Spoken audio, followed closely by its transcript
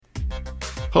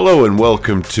Hello and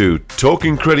welcome to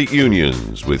Talking Credit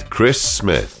Unions with Chris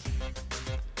Smith.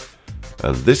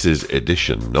 And this is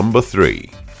edition number 3.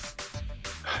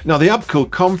 Now, the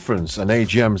ABCUL Conference and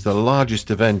AGM is the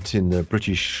largest event in the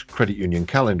British Credit Union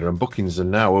calendar, and bookings are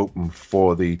now open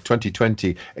for the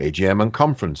 2020 AGM and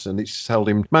Conference, and it's held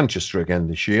in Manchester again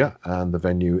this year, and the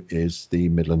venue is the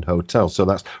Midland Hotel. So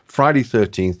that's Friday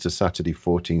 13th to Saturday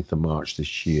 14th of March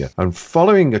this year. And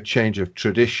following a change of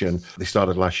tradition, they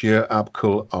started last year,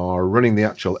 ABCUL are running the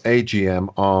actual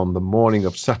AGM on the morning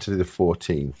of Saturday the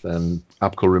 14th, and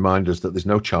ABCUL remind us that there's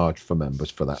no charge for members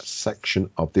for that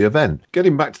section of the event.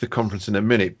 Getting back to the conference in a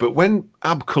minute, but when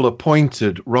ABCUL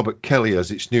appointed Robert Kelly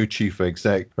as its new chief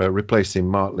exec, replacing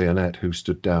Mark Leonette, who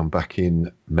stood down back in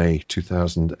May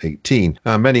 2018,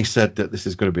 many said that this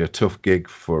is going to be a tough gig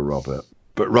for Robert.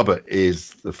 But Robert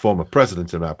is the former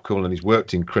president of ABCUL, and he's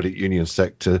worked in credit union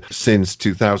sector since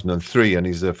 2003, and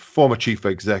he's a former chief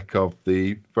exec of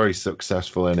the very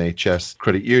successful NHS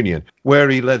credit union, where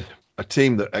he led a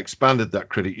team that expanded that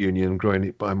credit union, growing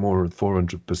it by more than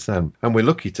 400%. And we're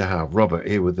lucky to have Robert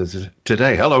here with us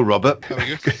today. Hello, Robert. How are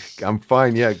you? I'm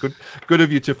fine, yeah. Good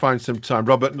of you to find some time.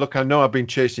 Robert, look, I know I've been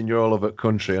chasing you all over the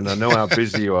country, and I know how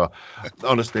busy you are.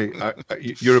 Honestly,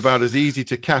 you're about as easy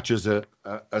to catch as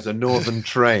a northern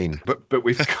train, but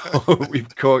we've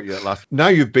caught you at last. Now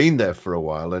you've been there for a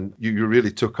while, and you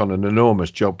really took on an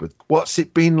enormous job. What's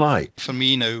it been like? For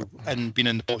me now, and been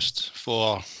in the post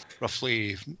for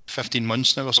roughly 15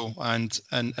 months now or so, and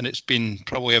it's been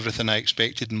probably everything I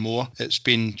expected and more. It's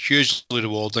been hugely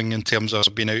rewarding in terms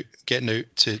of getting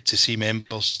out to see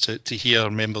members, to hear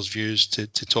members' views, to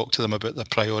talk to them about their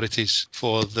priorities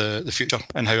for the future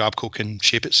and how ABCUL can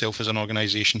shape itself as an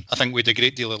organisation. I think we had a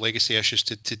great deal of legacy issues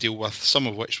to deal with, some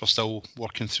of which we're still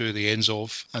working through the ends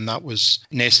of, and that was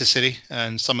necessary,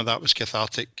 and some of that was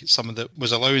cathartic, some of that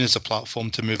was allowing us a platform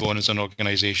to move on as an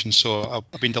organisation. So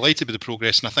I've been delighted with the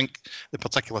progress, and I think the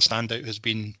particular standout has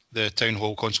been the town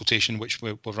hall consultation, which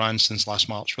we've ran since last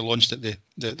March. We launched at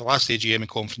the last AGM and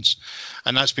conference,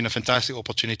 and that's been a fantastic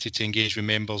opportunity to engage with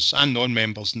members and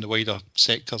non-members in the wider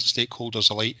sector,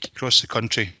 stakeholders alike across the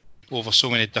country over so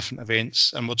many different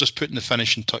events, and we're just putting the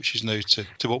finishing touches now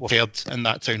to what we've heard in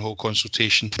that town hall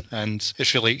consultation, and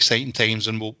it's really exciting times,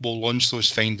 and we'll launch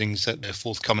those findings at the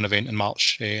forthcoming event in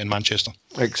March in Manchester.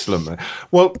 Excellent, man.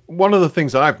 Well, one of the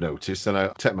things I've noticed, and I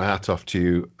take my hat off to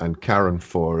you and Karen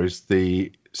for, is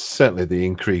certainly the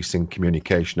increase in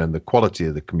communication and the quality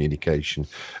of the communication.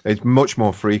 It's much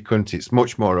more frequent, it's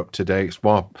much more up to date, it's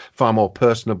far more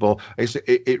personable.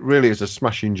 It really is a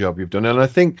smashing job you've done,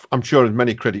 and I'm sure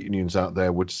many credit unions out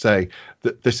there would say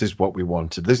that this is what we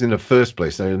wanted. This in the first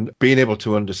place, and being able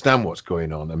to understand what's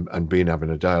going on and having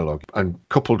a dialogue, and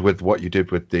coupled with what you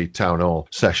did with the town hall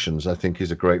sessions, I think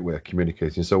is a great way of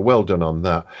communicating. So well done on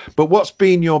that. But what's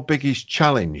been your biggest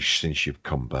challenge since you've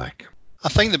come back? I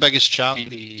think the biggest challenge,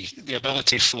 the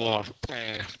ability for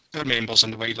our members in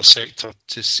the wider sector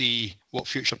to see what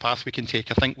future path we can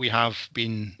take. I think we have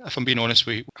been, if I'm being honest,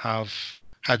 we have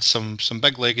had some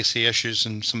big legacy issues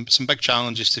and some big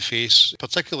challenges to face,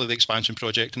 particularly the expansion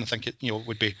project, and I think it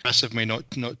would be remiss of me not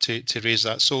to raise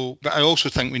that. So, but I also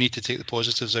think we need to take the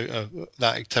positives out of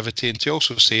that activity, and to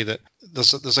also say that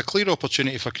there's a clear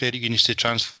opportunity for credit unions to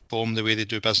transform the way they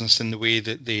do business and the way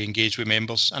that they engage with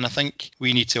members. And I think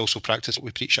we need to also practice what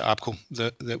we preach at ABCUL,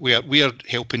 that we are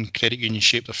helping credit unions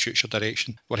shape their future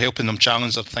direction. We're helping them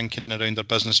challenge their thinking around their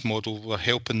business model. We're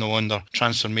helping them on their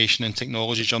transformation and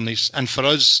technology journeys. And for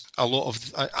us, a lot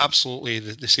of absolutely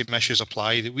the same issues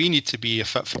apply, that we need to be a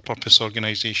fit for purpose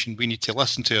organisation. We need to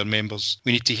listen to our members.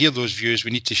 We need to hear those views.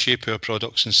 We need to shape our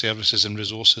products and services and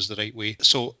resources the right way.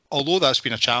 So although that's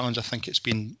been a challenge, I think it's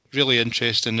been really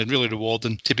interesting and really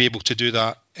rewarding to be able to do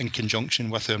that in conjunction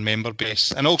with our member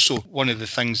base. And also, one of the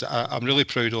things that I'm really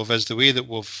proud of is the way that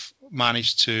we've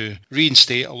managed to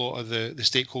reinstate a lot of the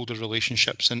stakeholder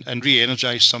relationships and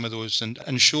re-energise some of those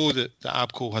and show that the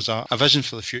ABCUL has a vision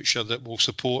for the future that will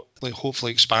support,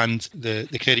 hopefully expand the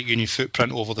credit union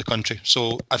footprint over the country.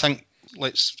 So I think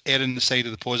let's err on the side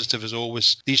of the positive as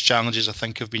always. These challenges, I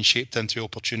think, have been shaped into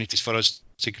opportunities for us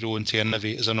to grow and to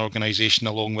innovate as an organisation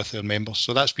along with our members.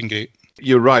 So that's been great.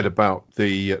 You're right about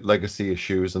the legacy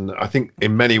issues, and I think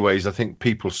in many ways,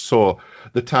 people saw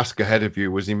the task ahead of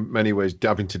you was in many ways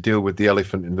having to deal with the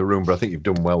elephant in the room, but I think you've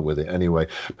done well with it anyway.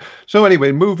 So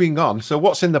anyway, moving on. So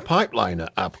what's in the pipeline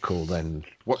at ABCUL then?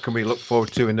 What can we look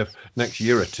forward to in the next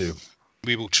year or two?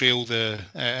 we will trail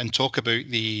and talk about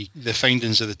the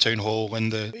findings of the town hall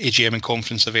and the AGM and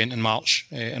conference event in March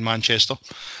in Manchester.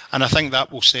 And I think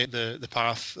that will set the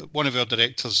path. One of our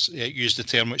directors used the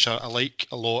term, which I like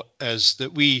a lot, is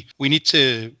that we need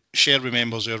to share with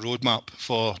members our roadmap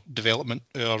for development,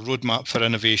 our roadmap for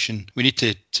innovation. We need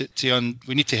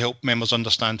to help members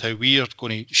understand how we are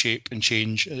going to shape and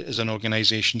change as an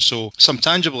organisation. So some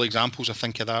tangible examples, I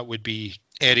think, of that would be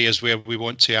areas where we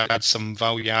want to add some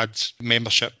value-add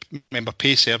membership, member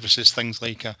pay services, things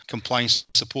like a compliance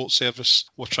support service.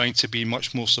 We're trying to be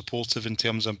much more supportive in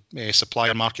terms of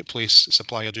supplier marketplace,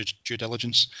 supplier due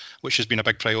diligence, which has been a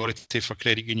big priority for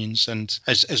credit unions. And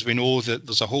as we know, that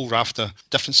there's a whole raft of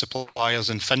different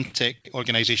suppliers and fintech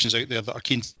organisations out there that are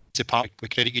keen to partner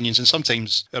with credit unions, and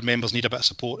sometimes our members need a bit of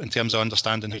support in terms of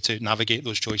understanding how to navigate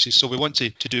those choices. So we want to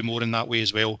do more in that way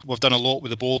as well. We've done a lot with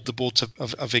the board. The board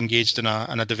have engaged in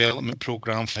a development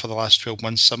programme for the last 12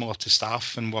 months, similar to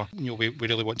staff, and we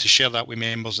really want to share that with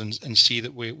members and see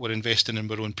that we're investing in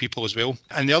our own people as well.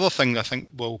 And the other thing I think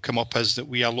will come up is that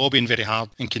we are lobbying very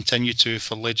hard and continue to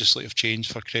for legislative change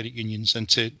for credit unions and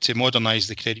to modernise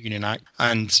the Credit Union Act.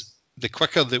 And the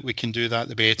quicker that we can do that,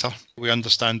 the better. We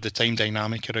understand the time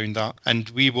dynamic around that, and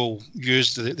we will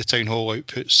use the town hall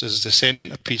outputs as the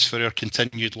centrepiece for our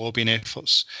continued lobbying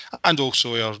efforts, and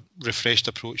also our refreshed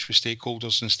approach with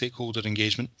stakeholders and stakeholder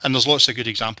engagement. And there's lots of good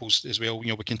examples as well.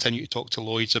 We continue to talk to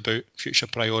Lloyds about future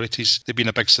priorities. They've been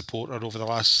a big supporter over the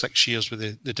last 6 years with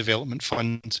the development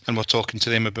fund, and we're talking to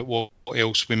them about what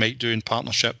else we might do in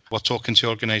partnership. We're talking to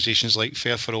organisations like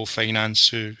Fair for All Finance,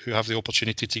 who have the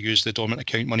opportunity to use the dormant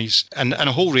account monies, and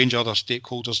a whole range of other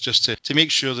stakeholders, just to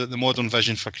make sure that the modern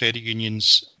vision for credit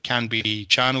unions can be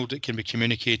channelled, it can be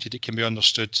communicated, it can be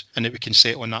understood, and that we can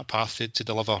set on that path to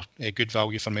deliver a good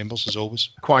value for members as always.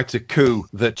 Quite a coup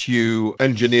that you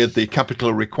engineered the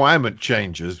capital requirement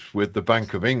changes with the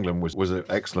Bank of England was an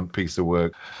excellent piece of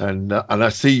work. And I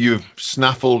see you've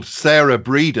snaffled Sarah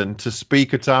Breeden to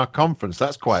speak at our conference.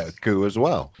 That's quite a coup as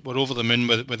well. We're over the moon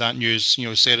with that news.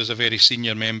 Sarah's a very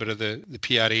senior member of the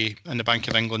PRA and the Bank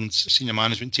of England's senior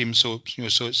management team. So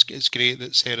it's great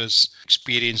that Sarah's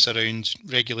experience around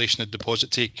regulation of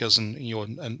deposit takers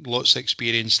and lots of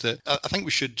experience that I think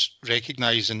we should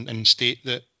recognise and state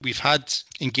that we've had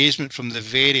engagement from the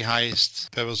very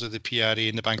highest powers of the PRA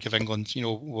and the Bank of England.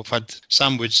 We've had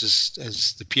Sam Woods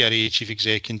as the PRA Chief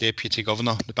Exec and Deputy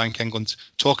Governor of the Bank of England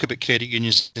talk about credit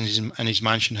unions in his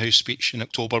Mansion House speech in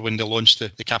October when they launched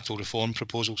the capital reform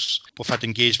proposals. We've had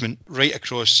engagement right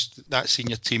across that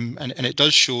senior team, and it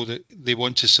does show that they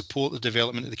want to support the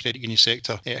development of the credit union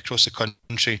sector across the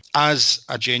country as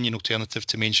a genuine alternative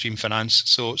to mainstream finance.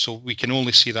 So we can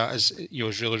only see that as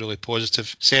really, really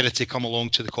positive. Sarah to come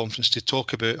along to the conference to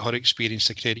talk about her experience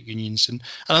of credit unions, and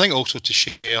I think also to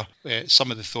share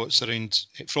some of the thoughts around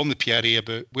from the PRA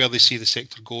about where they see the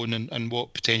sector going and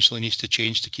what potentially needs to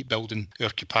change to keep building our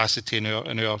capacity and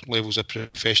our levels of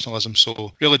professionalism.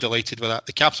 So really delighted with that.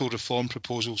 The capital reform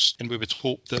proposals, and we would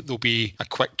hope that there'll be a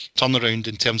quick turnaround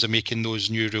in terms of making those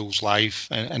new rules live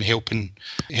and helping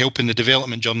the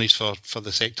development journeys for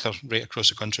the sector right across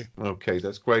the country. Okay,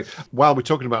 that's great. While we're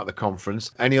talking about the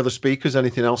conference, any other speakers,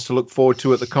 anything else to look forward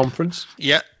to at the conference?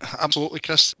 Yeah, absolutely,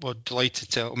 Chris. We're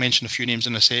delighted to I'll mention a few names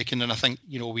in a second, and I think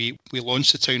we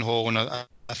launched the town hall, and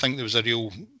I think there was a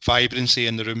real vibrancy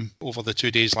in the room over the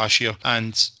 2 days last year,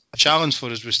 and a challenge for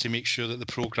us was to make sure that the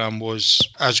programme was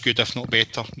as good, if not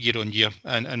better, year on year,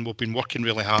 and we've been working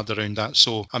really hard around that.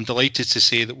 So I'm delighted to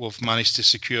say that we've managed to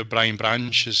secure Brian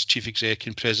Branch as Chief Exec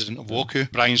and President of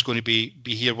WOCU. Brian's going to be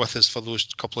here with us for those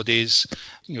couple of days,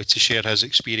 to share his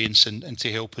experience and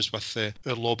to help us with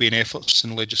our lobbying efforts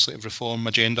and legislative reform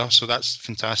agenda. So that's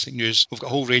fantastic news. We've got a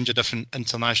whole range of different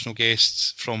international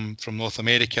guests from North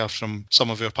America, from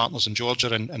some of our partners in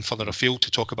Georgia and further afield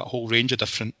to talk about a whole range of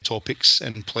different topics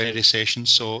and plenary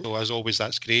sessions. So as always,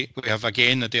 that's great. We have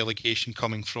again a delegation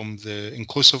coming from the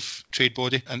Inclusive Trade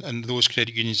Body, and those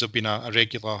credit unions have been a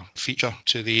regular feature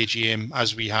to the AGM,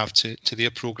 as we have to their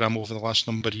programme over the last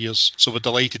number of years. So we're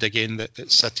delighted again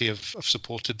that City have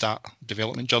supported that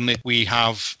development journey. We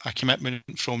have a commitment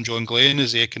from John Glenn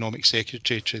as the Economic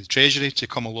Secretary to the Treasury to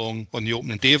come along on the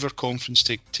opening day of our conference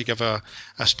to give a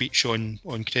speech on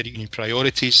credit union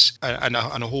priorities, and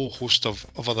a whole host of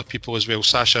other people as well.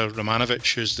 Sasha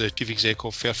Romanovich, who's the Chief Exec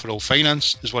of Fair for All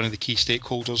Finance, is one of the key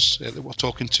stakeholders that we're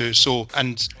talking to. So,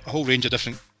 and a whole range of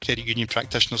different credit union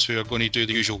practitioners who are going to do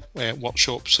the usual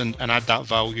workshops and add that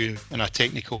value in a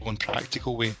technical and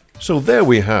practical way So there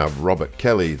we have Robert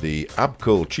Kelly, the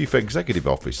ABCUL Chief Executive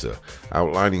Officer,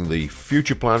 outlining the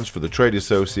future plans for the Trade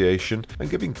Association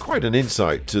and giving quite an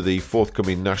insight to the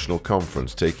forthcoming national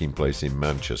conference taking place in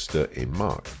Manchester in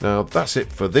March. Now that's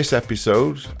it for this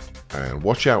episode, and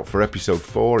watch out for episode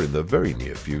 4 in the very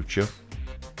near future.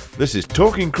 This is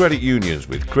Talking Credit Unions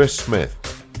with Chris Smith.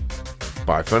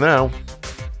 Bye for now.